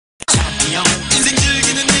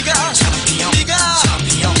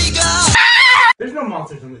There's no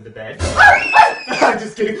monsters under the bed. I'm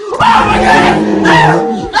just kidding. Oh my god!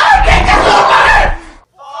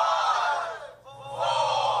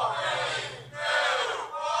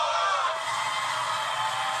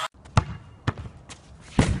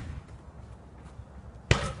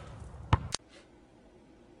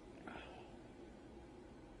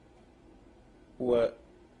 What?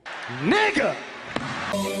 Nigga!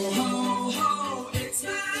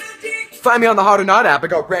 Find me on the How to Not app. I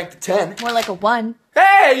got ranked to 10. More like a 1.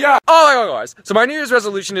 Hey, yeah! Oh my god, guys. So my New Year's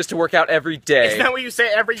resolution is to work out every day. Isn't that what you say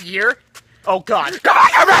every year? Oh god. Come on,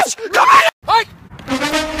 you bitch! Come on! Hi!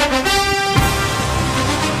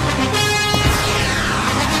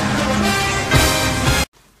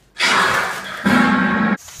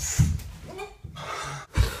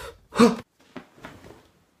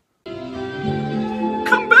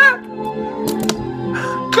 Come back!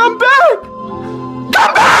 Come back!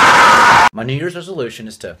 Come back! My New Year's resolution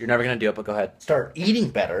is to, you're never gonna do it, but go ahead. Start eating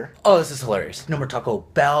better. Oh, this is hilarious. No more Taco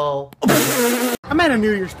Bell. I'm at a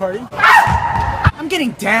New Year's party. I'm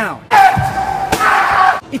getting down.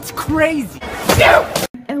 It's crazy.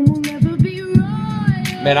 And we'll never be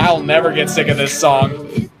right. Man, I'll never get sick of this song.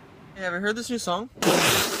 Hey, have you heard this new song?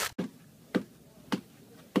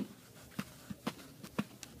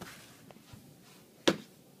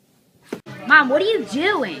 Mom, what are you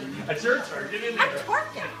doing? It's your turn. Get in there. I'm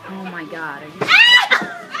twerking. Oh my god. Are you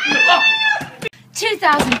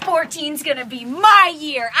 2014's gonna be my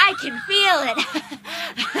year. I can feel it.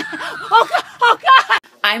 Oh god! Oh god!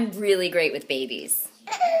 I'm really great with babies.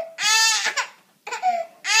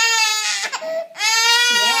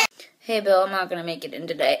 Hey Bill, I'm not gonna make it in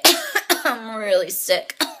today. I'm really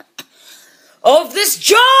sick of this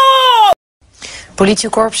job!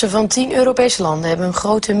 Politiekorpsen van 10 Europese landen hebben een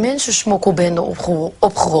grote mensensmokkelbende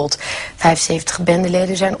opgerold. 75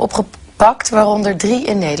 bendeleden zijn opgepakt, waaronder 3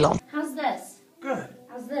 in Nederland. How's this? Good.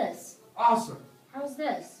 How's this? Awesome. How's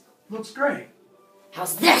this? Looks great.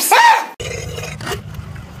 How's this?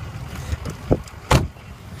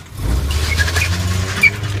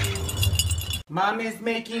 Mom is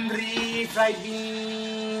making refried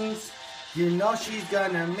beans. You know she's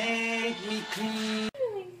gonna make me clean.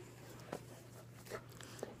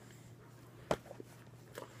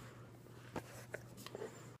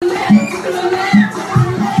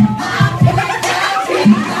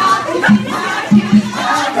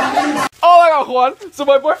 Oh my god, Juan! So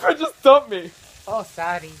my boyfriend just dumped me. Oh,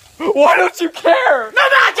 sorry. Why don't you care?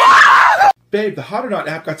 Babe, the How to Not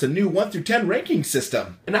app got a new 1 through 10 ranking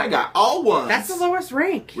system. And I got all ones. That's the lowest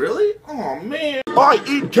rank. Really? Oh, man. I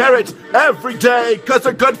eat carrots every day because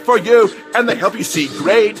they're good for you. And they help you see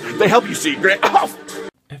great. They help you see great. Oh.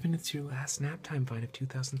 Evan, it's your last nap time Vine of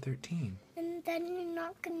 2013. And then you're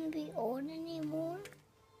not gonna be old anymore?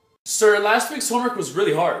 Sir, last week's homework was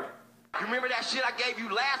really hard. You remember that shit I gave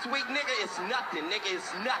you last week, nigga? It's nothing, nigga.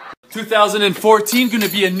 It's nothing. 2014 gonna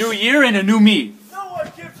be a new year and a new me.